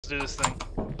do this thing.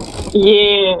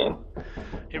 Yeah.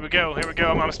 Here we go. Here we go.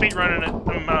 I'm speed running it.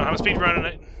 I'm speed running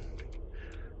it.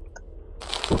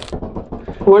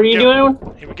 What are you doing?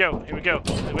 Here we go. Here we go.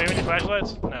 Do we have any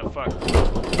flashlights? No. Fuck.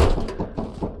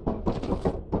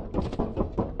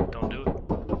 Don't do it.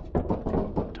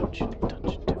 Don't you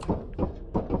touch it.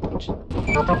 Don't you.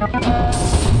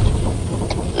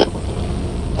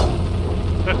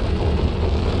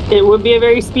 It would be a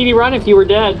very speedy run if you were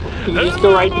dead. You could just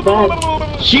go right to bed.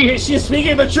 She's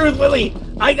speaking the truth, Lily.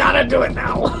 I gotta do it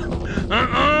now.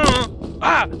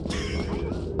 Ah!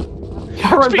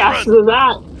 Gotta run faster than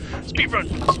that. Speed run!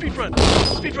 Speed run!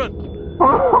 Speed run!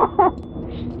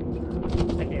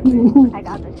 I can't wait. I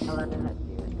got this. I love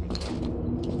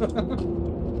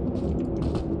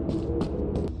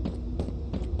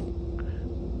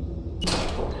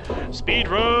it. Speed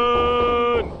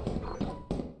run!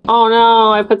 Oh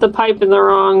no, I put the pipe in the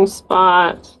wrong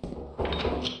spot.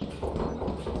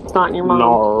 It's not in your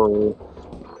mom.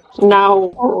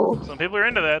 No. Some people are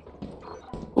into that.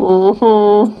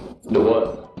 Mm-hmm. Do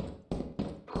what?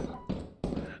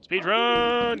 Speed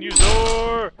run! Use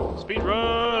door! Speed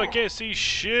run! I can't see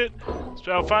shit!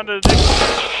 So I'll find a... Speed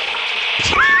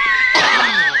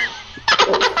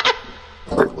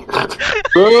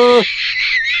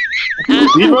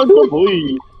run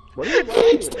complete!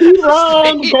 Speed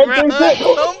run! Speed run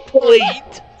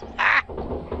complete!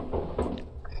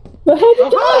 But how'd you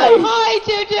die? Hi,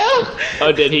 Jojo!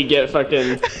 Oh, did he get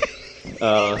fucking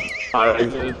fire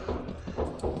exit?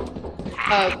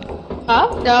 Huh?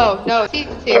 No,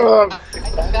 season 2. I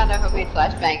just found a homemade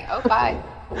flashbang. Oh, bye.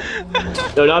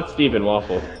 No, not Steven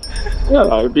Waffle. Yeah,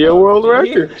 that would be a world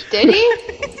record. Did he?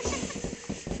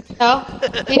 No,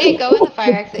 he didn't go in the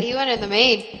fire exit. He went in the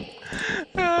main.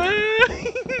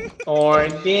 Or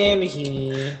did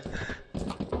he?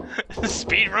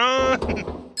 Speed run!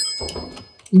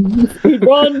 Speed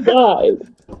run died.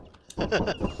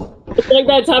 It's like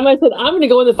that time I said, I'm gonna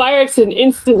go in the fire exit and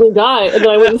instantly die. And then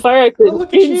I went in the fire exit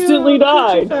and instantly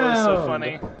died. That was so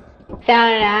funny.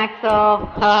 Found an axle.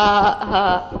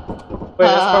 Wait,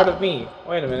 that's part of me.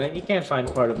 Wait a minute, you can't find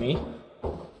part of me.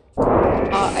 Oh,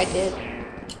 I did.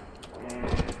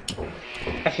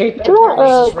 I hate that.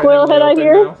 Coil head I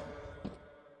hear? Now.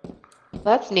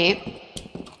 That's neat.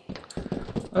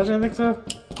 I didn't think so.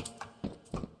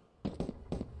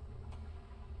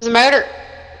 There's a motor.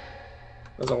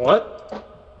 There's a what?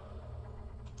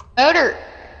 Motor.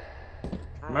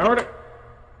 Motor?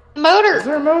 Motor. Is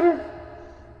there a motor?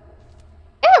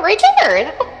 Yeah, right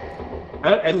there.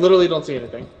 I literally don't see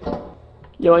anything.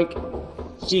 Yoink.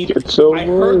 It's so I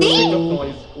heard the low.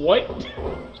 noise. What?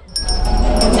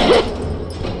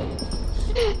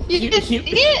 You didn't see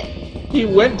it? He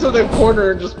went to the corner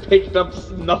and just picked up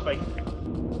nothing.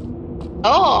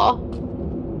 Oh.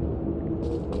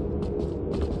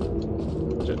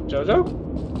 Jojo?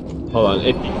 Hold on.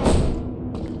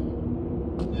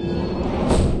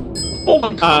 Oh my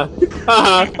god!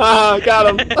 Got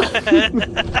him!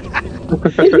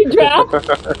 Did you drop?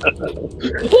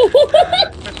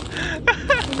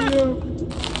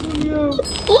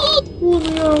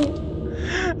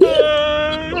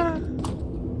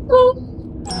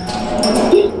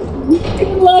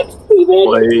 Good luck, Steven.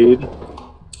 Blade.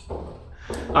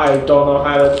 I don't know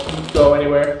how to go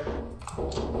anywhere.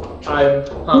 I'm.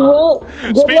 Well,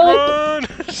 good Speed luck. run!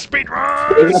 Speed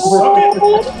run!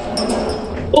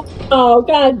 Oh,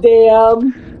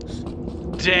 goddamn.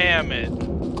 Damn it.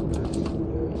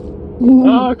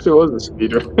 Oh, actually, it was a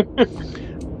speed run.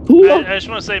 I just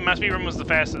want to say my speed run was the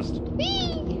fastest.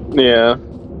 Yeah.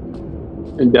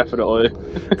 Indefinitely.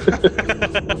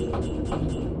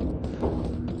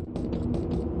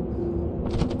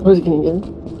 What is it gonna get?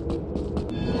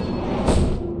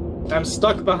 I'm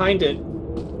stuck behind it.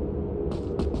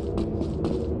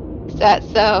 Is that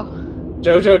so?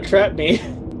 Jojo trapped me.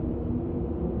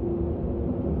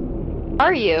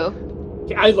 Are you?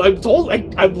 I'm told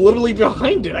I'm literally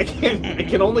behind it. I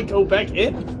can only go back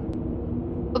in.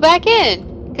 Go back in.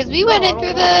 Because we went in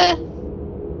through the...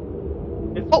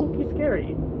 It's spooky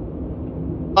scary.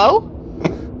 Oh?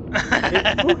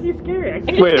 It's spooky scary. I I can't.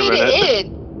 just Wait a made minute. it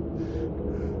in.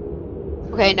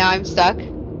 Okay, now I'm stuck.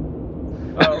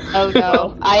 Oh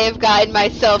no, I have gotten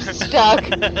myself stuck.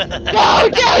 No,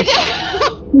 Jojo!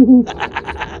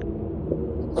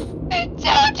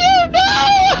 Jojo, no!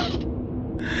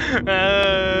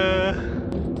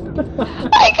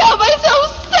 I got myself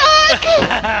stuck!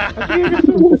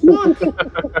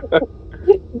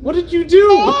 What did you do?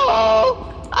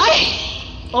 Oh,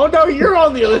 Oh no, you're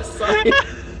on the other side.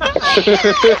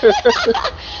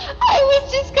 I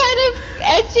was just kind of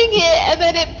edging it, and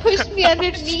then it pushed me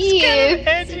underneath.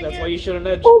 That's why you shouldn't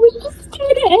edge. Oh, we just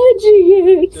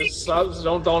edging it. Just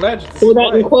don't edge. This Say is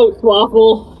that in fine. quotes,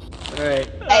 Waffle. Alright.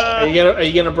 Are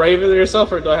you gonna brave it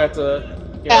yourself, or do I have to?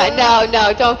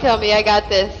 No, don't kill me. I got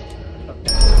this.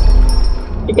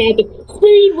 You got the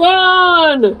speed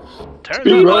run. Turns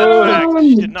out, in fact,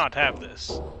 she did not have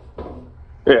this.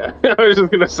 Yeah, I was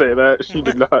just gonna say that. She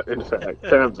did not, in fact,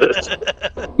 have this.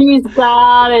 He's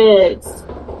got it.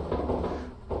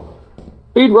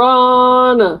 Speed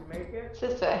run. It's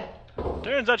this way.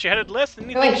 Turns out she had it less than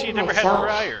anything Wait, she'd ever had myself.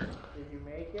 prior.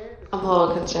 I'm a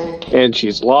little concerned. And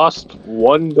she's lost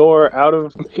one door out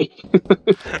of me. What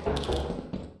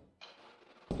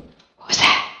was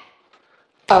that?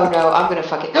 Oh no, I'm gonna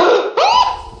fucking.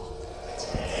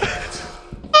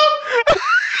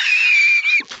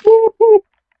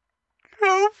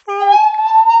 Oh fuck!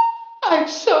 I'm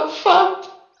so fucked.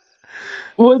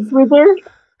 What's with her?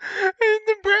 And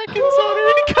the brackets on her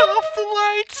and he cut off the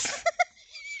lights!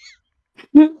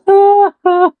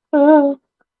 That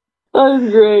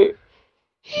was great.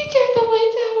 He turned the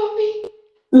lights out on me.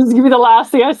 This is gonna be the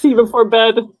last thing I see before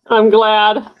bed. I'm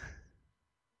glad.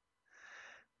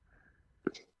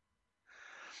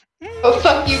 Oh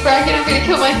fuck you, Bracken, I'm gonna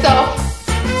kill myself.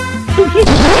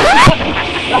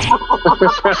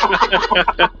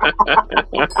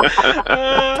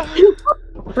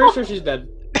 I'm pretty sure she's dead.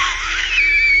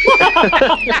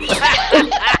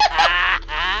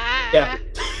 Yeah.